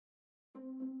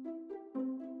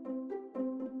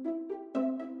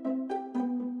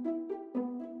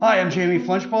Hi, I'm Jamie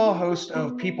Flinchbaugh, host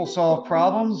of People Solve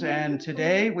Problems, and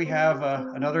today we have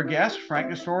another guest, Frank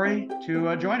Nestore,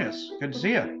 to join us. Good to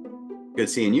see you. Good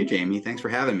seeing you, Jamie. Thanks for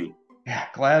having me. Yeah,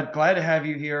 glad to have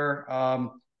you here.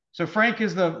 So Frank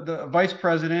is the vice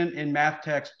president in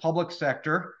Mathtech's public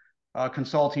sector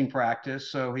consulting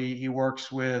practice. So he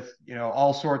works with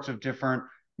all sorts of different,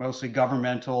 mostly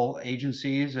governmental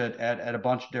agencies at a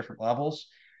bunch of different levels.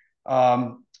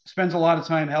 Spends a lot of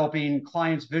time helping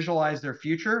clients visualize their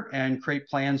future and create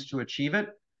plans to achieve it.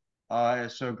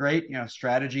 So great,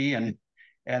 strategy and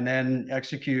then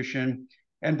execution,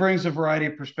 and brings a variety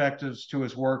of perspectives to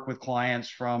his work with clients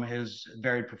from his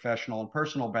varied professional and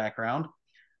personal background.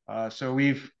 So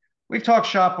we've talked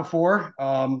shop before,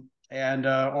 and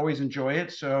always enjoy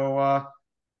it. So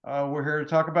we're here to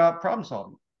talk about problem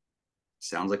solving.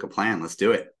 Sounds like a plan. Let's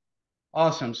do it.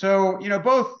 Awesome. So,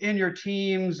 both in your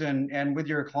teams and with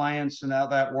your clients and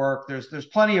that work, there's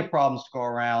plenty of problems to go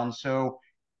around. So,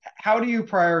 how do you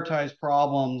prioritize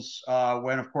problems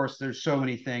when, of course, there's so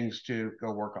many things to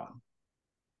go work on?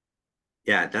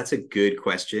 Yeah, that's a good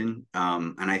question.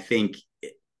 And I think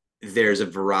there's a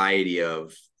variety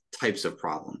of types of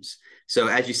problems. So,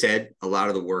 as you said, a lot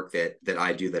of the work that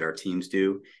I do, that our teams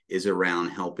do, is around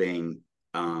helping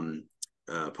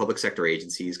public sector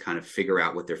agencies kind of figure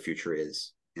out what their future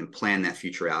is and plan that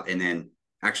future out, and then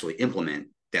actually implement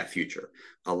that future.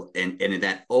 And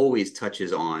that always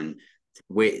touches on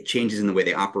changes in the way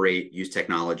they operate, use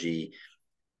technology.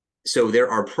 So there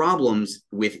are problems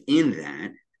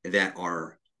within that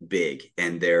are big,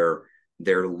 and they're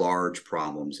large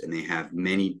problems, and they have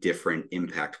many different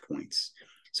impact points.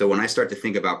 So when I start to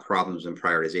think about problems and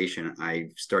prioritization, I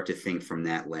start to think from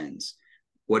that lens.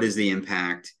 What is the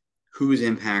impact? Who's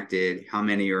impacted? How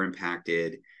many are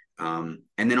impacted? And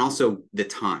then also the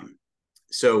time.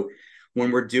 So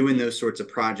when we're doing those sorts of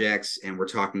projects and we're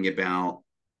talking about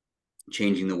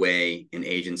changing the way an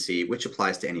agency, which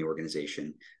applies to any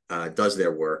organization, does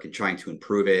their work and trying to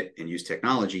improve it and use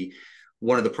technology,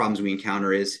 one of the problems we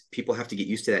encounter is people have to get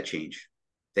used to that change.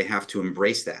 They have to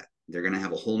embrace that. They're going to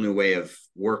have a whole new way of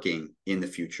working in the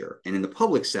future. And in the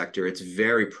public sector, it's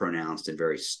very pronounced and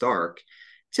very stark,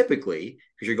 typically,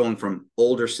 because you're going from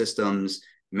older systems,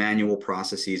 manual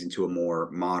processes, into a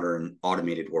more modern,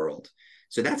 automated world.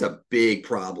 So that's a big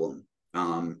problem.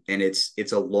 And it's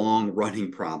a long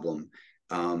running problem.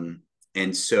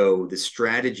 And so the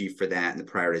strategy for that and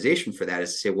the prioritization for that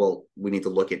is to say, well, we need to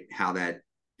look at how that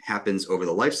happens over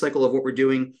the life cycle of what we're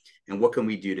doing and what can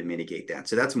we do to mitigate that.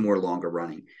 So that's more longer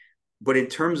running. But in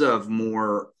terms of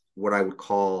more what I would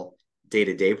call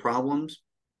day-to-day problems,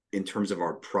 in terms of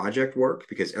our project work,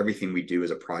 because everything we do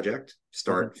is a project,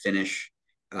 start, finish,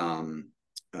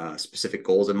 specific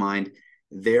goals in mind,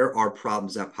 there are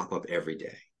problems that pop up every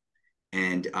day.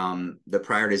 And the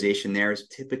prioritization there is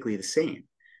typically the same.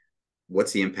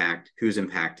 What's the impact? Who's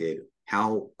impacted?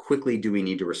 How quickly do we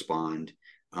need to respond?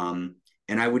 And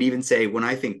I would even say, when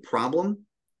I think problem,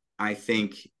 I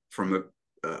think from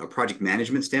a project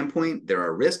management standpoint, there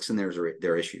are risks and there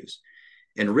are issues.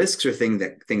 And risks are things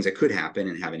that could happen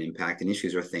and have an impact, and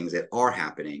issues are things that are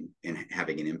happening and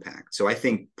having an impact. So I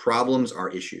think problems are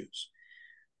issues.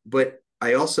 But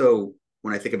I also,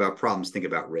 when I think about problems, think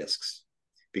about risks,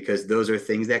 because those are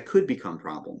things that could become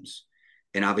problems.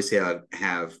 And obviously I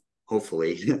have,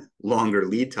 hopefully, longer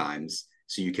lead times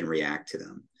so you can react to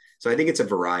them. So I think it's a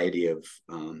variety of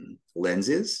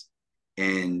lenses.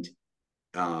 And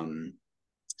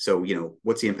so,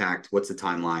 what's the impact? What's the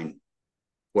timeline?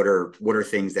 What are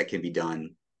things that can be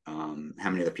done? How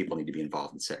many other people need to be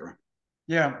involved, et cetera?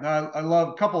 Yeah, I love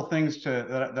a couple of things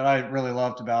that I really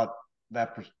loved about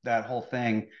that whole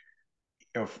thing.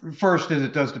 First is,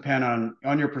 it does depend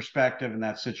on your perspective in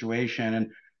that situation,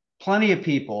 and plenty of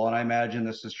people, and I imagine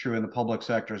this is true in the public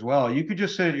sector as well. You could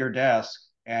just sit at your desk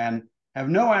and have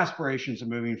no aspirations of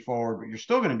moving forward, but you're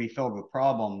still going to be filled with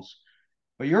problems.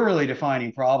 But you're really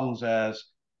defining problems as,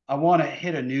 I want to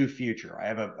hit a new future. I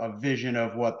have a vision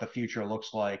of what the future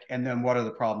looks like, and then what are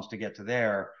the problems to get to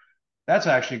there. That's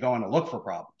actually going to look for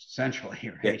problems, essentially,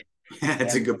 Yeah, right?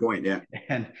 that's a And good point. Yeah.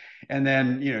 and and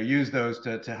then use those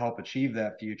to help achieve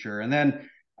that future. And then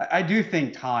I do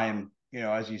think time,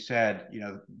 as you said,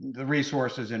 the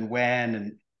resources and when,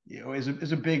 and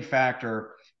is a big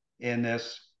factor in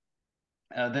this,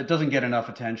 that doesn't get enough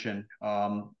attention.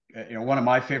 One of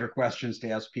my favorite questions to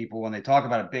ask people when they talk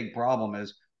about a big problem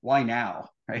is, why now,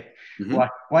 right? Mm-hmm.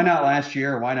 Why not last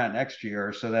year? Why not next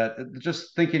year? So that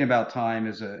just thinking about time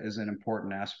is an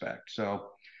important aspect. So,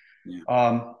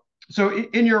 Yeah.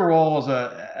 in your role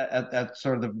at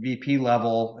sort of the VP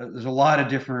level, there's a lot of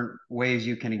different ways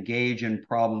you can engage in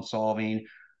problem solving.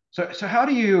 So how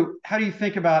do you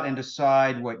think about and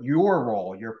decide what your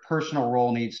role, your personal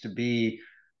role needs to be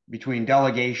between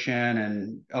delegation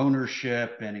and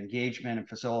ownership and engagement and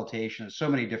facilitation? There's so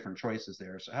many different choices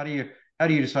there. So how do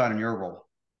you decide on your role?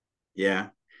 Yeah.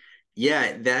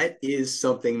 Yeah, that is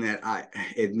something that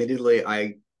admittedly,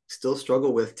 I still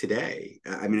struggle with today.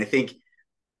 I mean, I think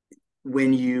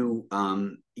when you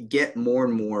get more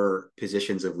and more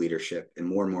positions of leadership and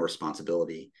more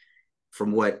responsibility,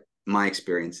 from what my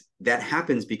experience, that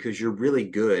happens because you're really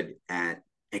good at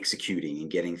executing and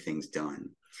getting things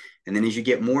done. And then as you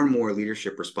get more and more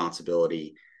leadership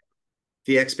responsibility,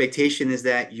 the expectation is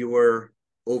that you're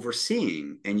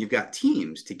overseeing and you've got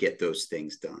teams to get those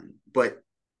things done. But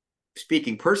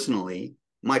speaking personally,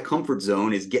 my comfort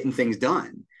zone is getting things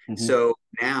done. Mm-hmm. So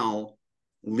now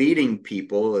leading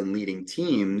people and leading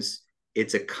teams,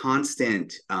 it's a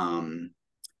constant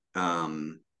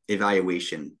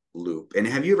evaluation loop. And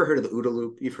have you ever heard of the OODA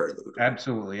loop? You've heard of the OODA loop.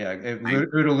 Absolutely, yeah. Right?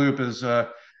 OODA Loop is I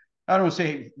don't want to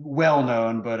say well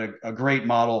known, but a great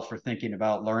model for thinking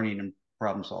about learning and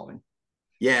problem solving.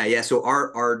 Yeah, yeah. So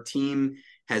our team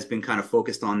has been kind of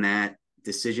focused on that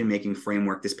decision making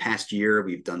framework this past year.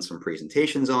 We've done some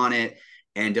presentations on it,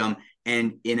 and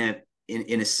in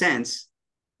a sense,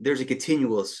 there's a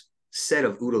continuous set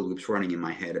of OODA loops running in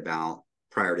my head about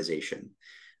prioritization.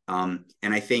 And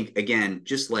I think again,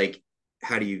 just like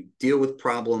how do you deal with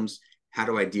problems, how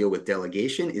do I deal with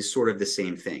delegation is sort of the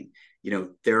same thing. You know,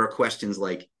 there are questions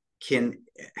like,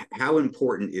 how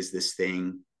important is this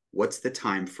thing? What's the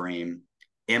time frame?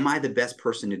 Am I the best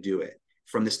person to do it?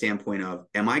 From the standpoint of,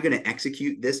 am I going to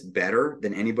execute this better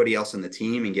than anybody else on the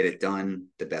team and get it done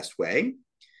the best way?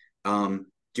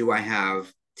 Do I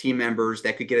have team members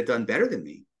that could get it done better than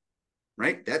me?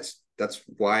 Right? That's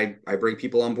why I bring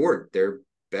people on board. They're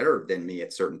better than me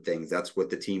at certain things. That's what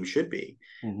the team should be.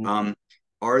 Mm-hmm.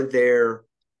 Are there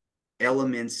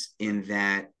elements in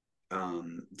that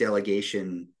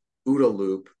delegation OODA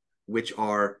loop which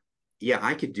are, yeah,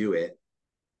 I could do it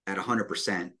at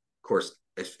 100%. Of course,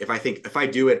 if I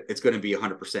do it, it's going to be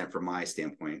 100% from my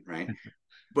standpoint, right?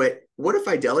 But what if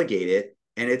I delegate it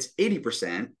and it's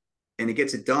 80% and it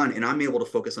gets it done and I'm able to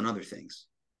focus on other things?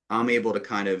 I'm able to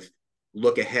kind of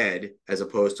look ahead as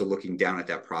opposed to looking down at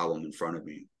that problem in front of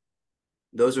me.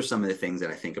 Those are some of the things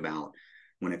that I think about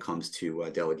when it comes to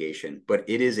delegation, but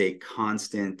it is a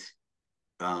constant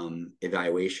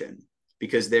evaluation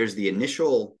because there's the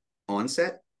initial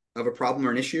onset of a problem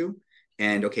or an issue.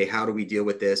 And okay, how do we deal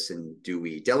with this? And do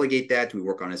we delegate that? Do we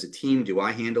work on it as a team? Do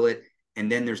I handle it?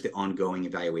 And then there's the ongoing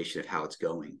evaluation of how it's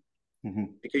going. Mm-hmm.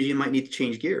 Because you might need to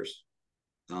change gears.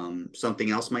 Something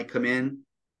else might come in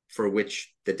for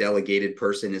which the delegated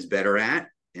person is better at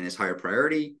and is higher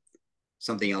priority.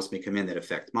 Something else may come in that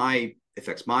affects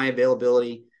my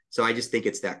availability. So I just think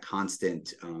it's that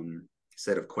constant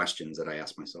set of questions that I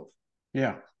ask myself.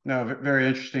 Yeah, no, very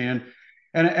interesting,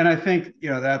 and I think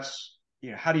that's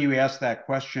how do you ask that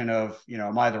question of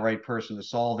am I the right person to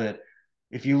solve it?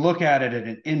 If you look at it at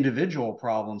an individual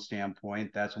problem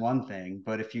standpoint, that's one thing,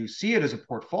 but if you see it as a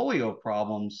portfolio of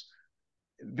problems,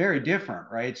 very different,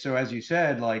 right? So as you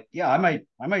said, like I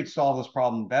might solve this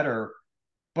problem better,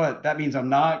 but that means I'm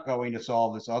not going to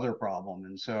solve this other problem,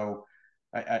 and so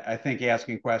I think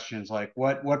asking questions like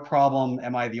what problem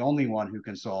am I the only one who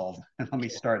can solve? And let me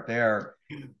start there,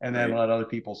 and then Right. let other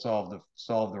people solve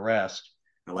the rest.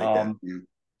 I like that. Um, Yeah.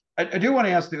 I do want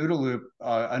to ask the OODA loop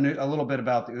a little bit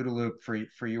about the OODA loop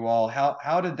for you all.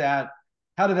 How did that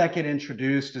get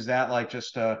introduced? Is that like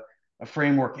just a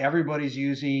framework everybody's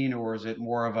using, or is it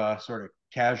more of a sort of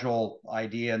casual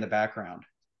idea in the background?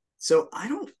 So I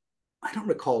don't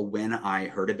recall when I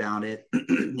heard about it,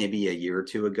 maybe a year or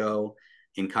two ago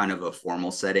in kind of a formal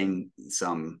setting,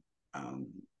 some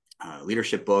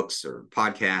leadership books or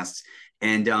podcasts.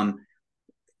 And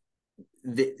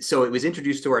so it was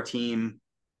introduced to our team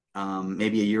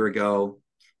maybe a year ago.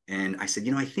 And I said,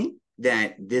 I think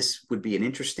that this would be an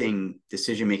interesting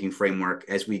decision-making framework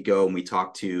as we go and we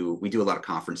do a lot of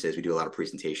conferences, we do a lot of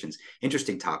presentations,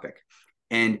 interesting topic.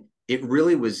 And it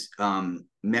really was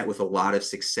met with a lot of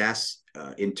success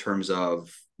in terms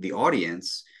of the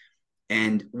audience.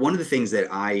 And one of the things that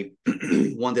I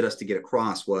wanted us to get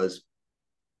across was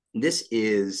this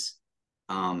is,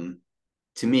 to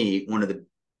me, one of the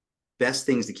best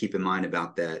things to keep in mind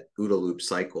about that OODA loop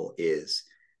cycle is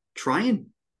try and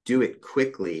do it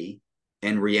quickly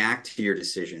and react to your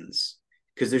decisions,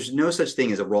 because there's no such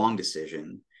thing as a wrong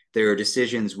decision. There are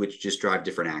decisions which just drive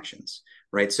different actions,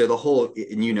 right? So the whole,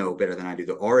 and better than I do,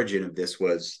 the origin of this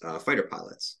was fighter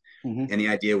pilots. Mm-hmm. And the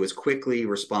idea was quickly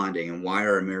responding. And why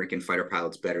are American fighter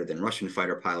pilots better than Russian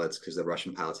fighter pilots? Because the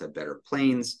Russian pilots had better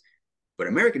planes. But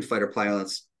American fighter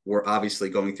pilots were obviously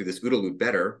going through this OODA loop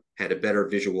better, had a better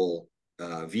visual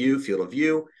field of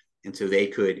view, and so they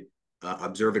could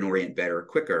observe and orient better,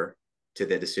 quicker to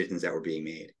the decisions that were being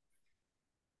made.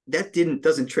 That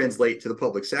doesn't translate to the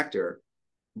public sector,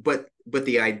 but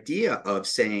the idea of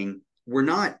saying we're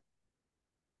not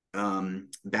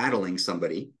battling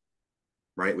somebody,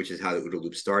 right, which is how the OODA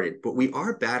loop started, but we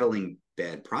are battling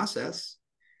bad process,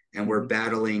 and we're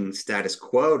battling status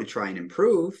quo to try and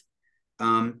improve.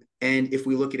 And if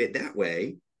we look at it that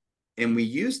way, and we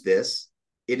use this,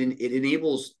 it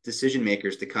enables decision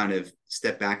makers to kind of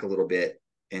step back a little bit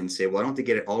and say, well, I don't have to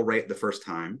get it all right the first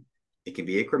time. It can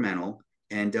be incremental.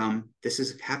 And this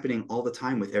is happening all the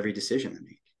time with every decision I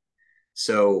make.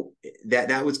 So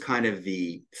that was kind of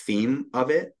the theme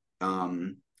of it.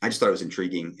 I just thought it was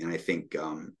intriguing, and I think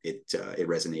it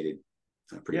resonated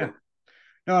pretty well.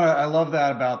 No, I love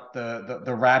that about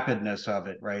the rapidness of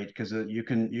it, right? Because you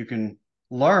can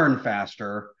learn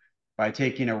faster by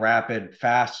taking a rapid,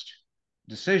 fast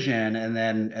decision and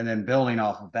then building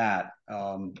off of that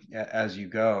as you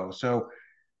go. So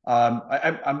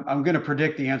I'm going to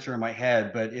predict the answer in my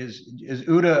head, but is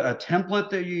OODA a template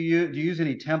that you use? Do you use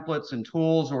any templates and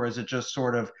tools, or is it just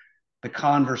sort of the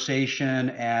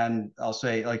conversation and, I'll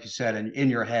say, like you said, in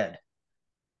your head?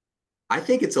 I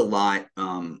think it's a lot.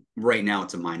 Right now,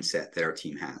 it's a mindset that our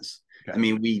team has. Okay. I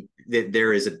mean,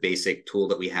 there is a basic tool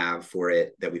that we have for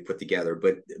it that we put together,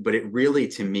 but it really,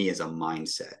 to me, is a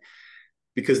mindset.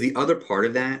 Because the other part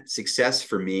of that, success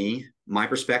for me, my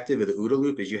perspective of the OODA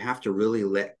loop, is you have to really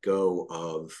let go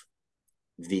of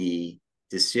the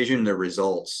decision, the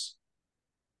results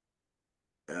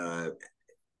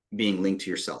being linked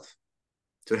to yourself.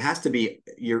 So it has to be,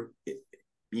 you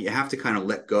have to kind of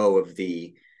let go of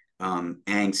the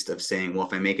angst of saying, well,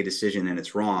 if I make a decision and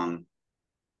it's wrong,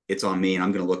 it's on me and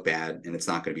I'm going to look bad and it's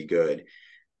not going to be good.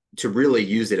 To really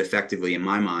use it effectively, in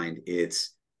my mind,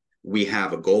 it's, we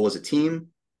have a goal as a team.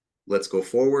 Let's go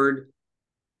forward.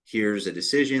 Here's a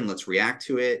decision. Let's react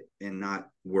to it and not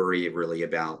worry really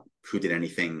about who did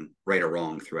anything right or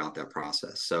wrong throughout that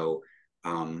process. So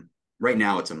right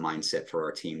now, it's a mindset for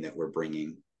our team that we're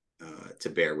bringing to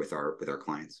bear with our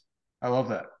clients. I love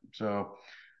that. So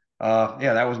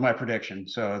yeah, that was my prediction.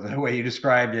 So the way you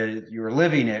described it, you were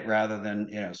living it rather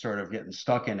than sort of getting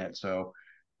stuck in it. So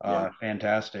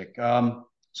fantastic.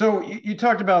 So you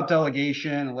talked about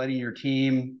delegation and letting your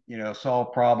team,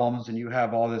 solve problems, and you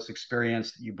have all this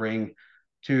experience that you bring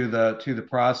to the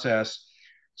process.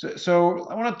 So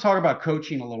I want to talk about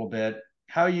coaching a little bit.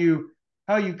 How you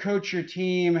coach your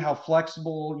team, how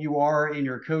flexible you are in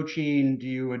your coaching. Do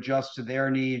you adjust to their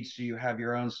needs? Do you have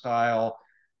your own style?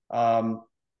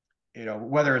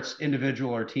 Whether it's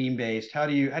individual or team based. How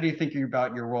do you think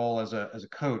about your role as a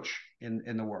coach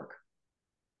in the work?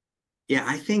 Yeah,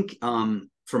 I think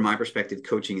from my perspective,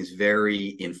 coaching is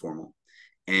very informal,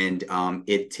 and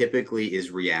it typically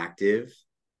is reactive.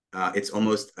 It's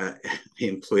almost we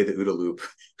employ the OODA loop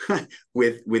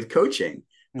with coaching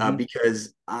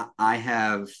because I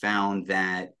have found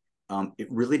that it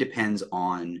really depends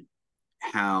on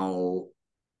how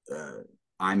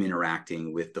I'm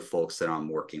interacting with the folks that I'm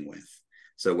working with.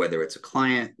 So whether it's a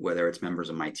client, whether it's members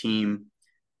of my team,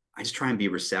 I just try and be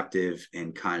receptive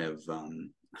and kind of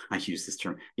I use this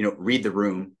term, read the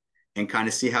room and kind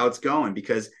of see how it's going,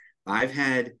 because I've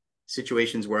had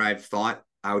situations where I've thought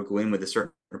I would go in with a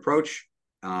certain approach.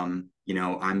 You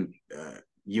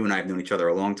and I have known each other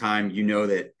a long time.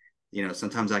 That,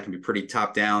 sometimes I can be pretty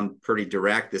top down, pretty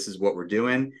direct. This is what we're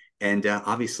doing. And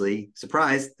obviously,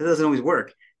 surprise, that doesn't always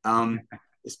work,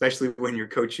 especially when you're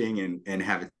coaching and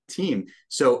have a team.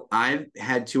 So I've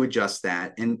had to adjust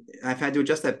that. And I've had to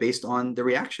adjust that based on the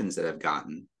reactions that I've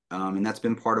gotten. And that's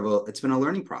been it's been a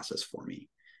learning process for me.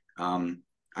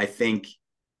 I think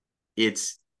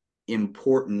it's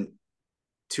important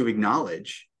to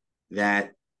acknowledge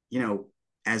that,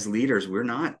 as leaders, we're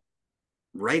not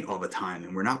right all the time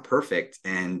and we're not perfect.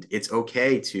 And it's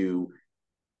okay to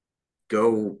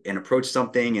go and approach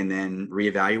something and then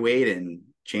reevaluate and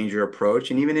change your approach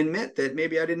and even admit that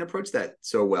maybe I didn't approach that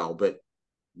so well, but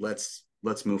let's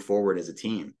move forward as a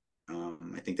team.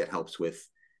 I think that helps with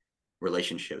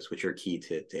relationships, which are key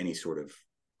to any sort of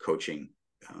coaching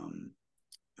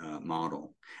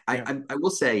model. Yeah. I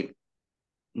will say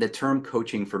the term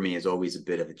coaching for me is always a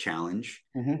bit of a challenge.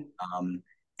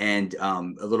 And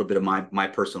a little bit of my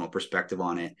personal perspective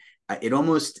on it. It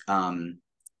almost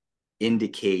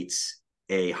indicates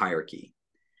a hierarchy.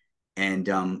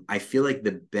 And I feel like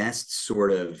the best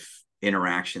sort of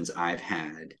interactions I've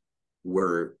had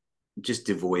were just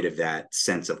devoid of that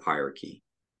sense of hierarchy.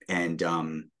 And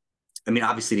I mean,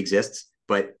 obviously it exists,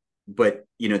 but but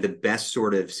the best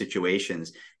sort of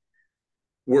situations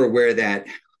were where that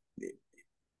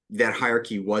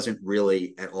hierarchy wasn't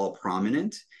really at all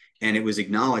prominent, and it was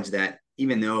acknowledged that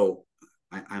even though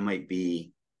I might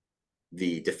be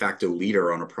the de facto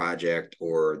leader on a project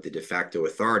or the de facto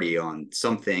authority on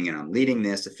something, and I'm leading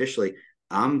this officially,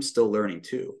 I'm still learning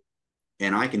too.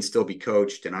 And I can still be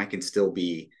coached, and I can still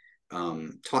be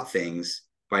taught things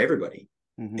by everybody.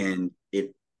 Mm-hmm. And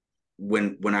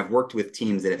when I've worked with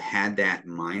teams that have had that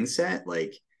mindset,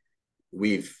 like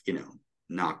we've,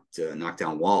 knocked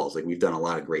down walls, like we've done a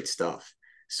lot of great stuff.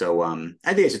 So I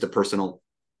think it's just a personal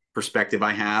perspective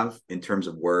I have in terms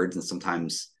of words, and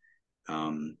sometimes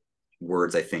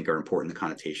words I think are important, the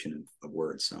connotation of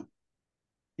words. So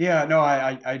yeah, no,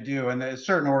 I do. And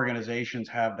certain organizations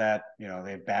have that, they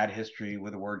have bad history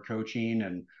with the word coaching,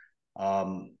 and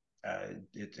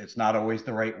it's not always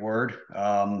the right word.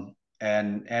 And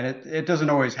it doesn't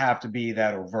always have to be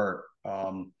that overt.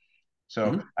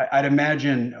 So mm-hmm. I'd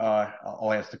imagine,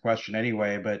 I'll ask the question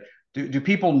anyway, but do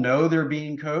people know they're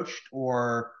being coached,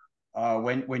 or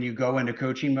when you go into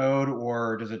coaching mode,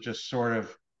 or does it just sort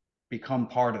of become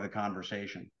part of the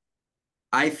conversation?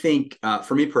 I think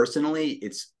for me personally,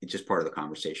 it's just part of the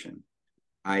conversation.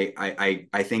 I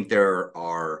think there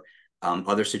are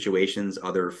other situations,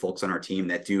 other folks on our team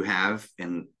that do have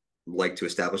and like to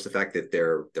establish the fact that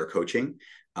they're coaching,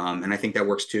 and I think that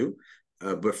works too.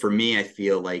 But for me, I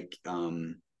feel like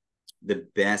the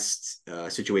best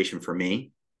situation for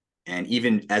me, and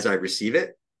even as I receive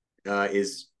it,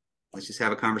 is let's just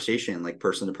have a conversation, like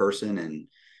person to person,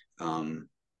 and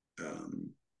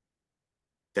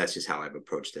that's just how I've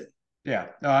approached it. Yeah,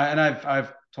 and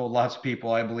I've told lots of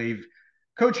people, I believe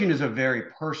coaching is a very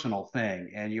personal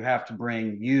thing, and you have to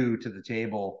bring you to the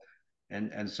table.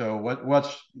 And so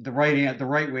what's the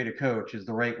right way to coach is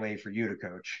the right way for you to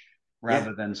coach,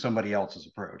 rather than somebody else's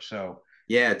approach. So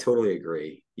yeah, totally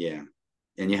agree. Yeah,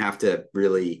 and you have to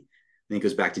really, I think it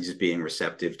goes back to just being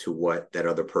receptive to what that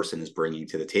other person is bringing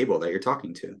to the table that you're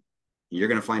talking to. You're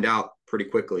going to find out pretty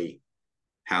quickly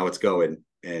how it's going,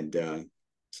 and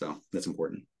so that's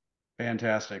important.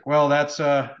 Fantastic. Well, it's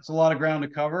a lot of ground to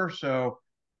cover. So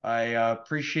I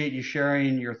appreciate you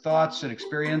sharing your thoughts and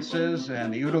experiences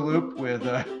and the OODA Loop with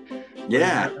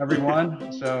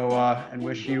everyone. So and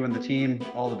wish you and the team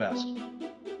all the best.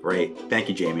 Great. Thank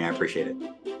you, Jamie. I appreciate it.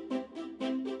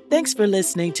 Thanks for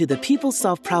listening to the People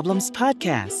Solve Problems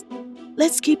podcast.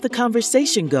 Let's keep the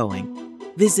conversation going.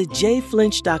 Visit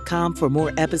jflinch.com for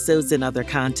more episodes and other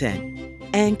content.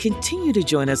 And continue to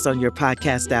join us on your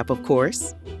podcast app, of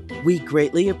course. We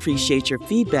greatly appreciate your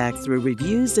feedback through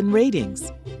reviews and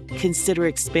ratings. Consider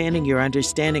expanding your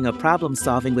understanding of problem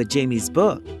solving with Jamie's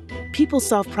book, People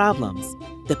Solve Problems: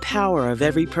 The Power of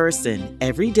Every Person,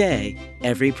 Every Day,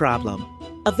 Every Problem.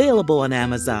 Available on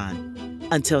Amazon.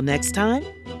 Until next time,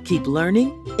 keep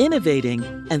learning, innovating,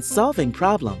 and solving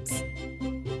problems.